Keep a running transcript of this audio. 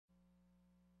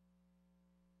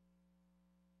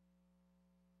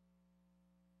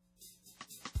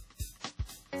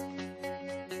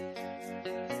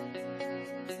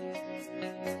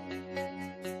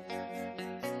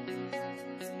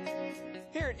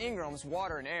Ingrams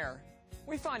Water and Air,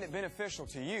 we find it beneficial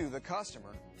to you, the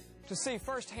customer, to see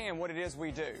firsthand what it is we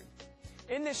do.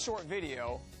 In this short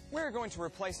video, we're going to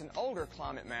replace an older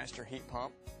Climate Master heat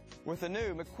pump with a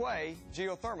new Mcquay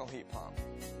geothermal heat pump.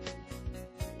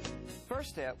 First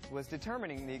step was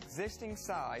determining the existing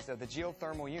size of the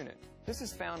geothermal unit. This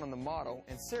is found on the model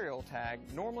and serial tag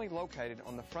normally located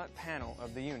on the front panel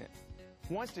of the unit.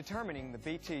 Once determining the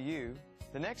BTU,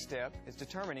 the next step is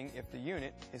determining if the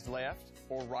unit is left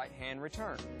or right-hand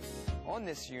return. On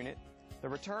this unit, the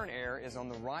return air is on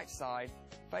the right side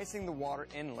facing the water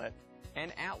inlet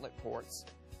and outlet ports,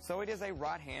 so it is a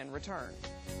right-hand return.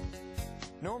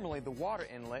 Normally, the water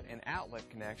inlet and outlet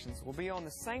connections will be on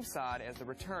the same side as the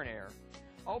return air,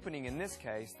 opening in this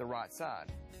case the right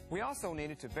side. We also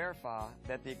needed to verify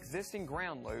that the existing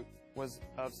ground loop was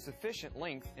of sufficient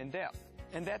length and depth,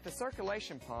 and that the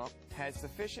circulation pump had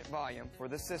sufficient volume for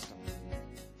the system.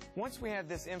 Once we had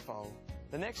this info,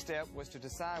 the next step was to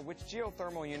decide which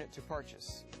geothermal unit to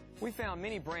purchase. We found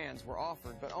many brands were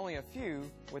offered, but only a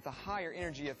few with a higher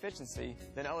energy efficiency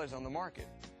than others on the market.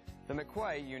 The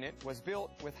Mcquay unit was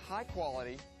built with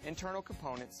high-quality internal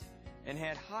components and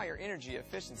had higher energy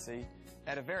efficiency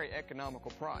at a very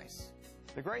economical price.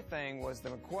 The great thing was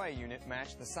the Mcquay unit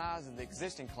matched the size of the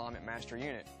existing Climate Master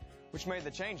unit, which made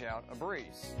the changeout a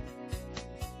breeze.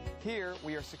 Here,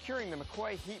 we are securing the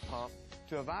Mcquay heat pump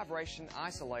to a vibration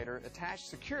isolator attached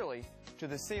securely to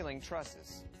the ceiling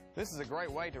trusses. This is a great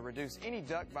way to reduce any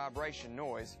duct vibration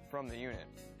noise from the unit.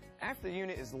 After the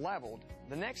unit is leveled,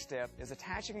 the next step is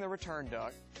attaching the return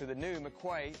duct to the new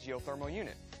Mcquay geothermal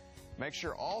unit. Make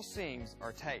sure all seams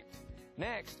are taped.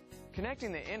 Next,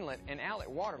 connecting the inlet and outlet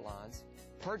water lines,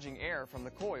 purging air from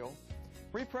the coil,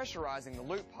 repressurizing the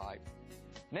loop pipe.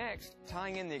 Next,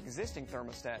 tying in the existing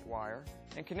thermostat wire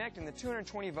and connecting the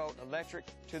 220-volt electric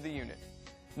to the unit.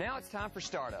 Now it's time for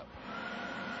startup.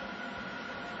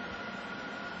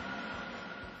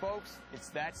 Folks, it's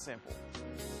that simple.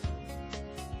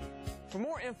 For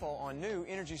more info on new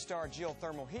Energy Star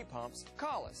geothermal heat pumps,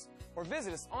 call us or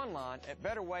visit us online at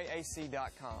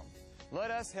betterwayac.com.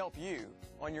 Let us help you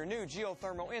on your new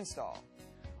geothermal install.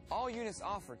 All units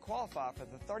offered qualify for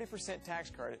the 30% tax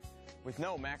credit with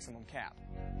no maximum cap.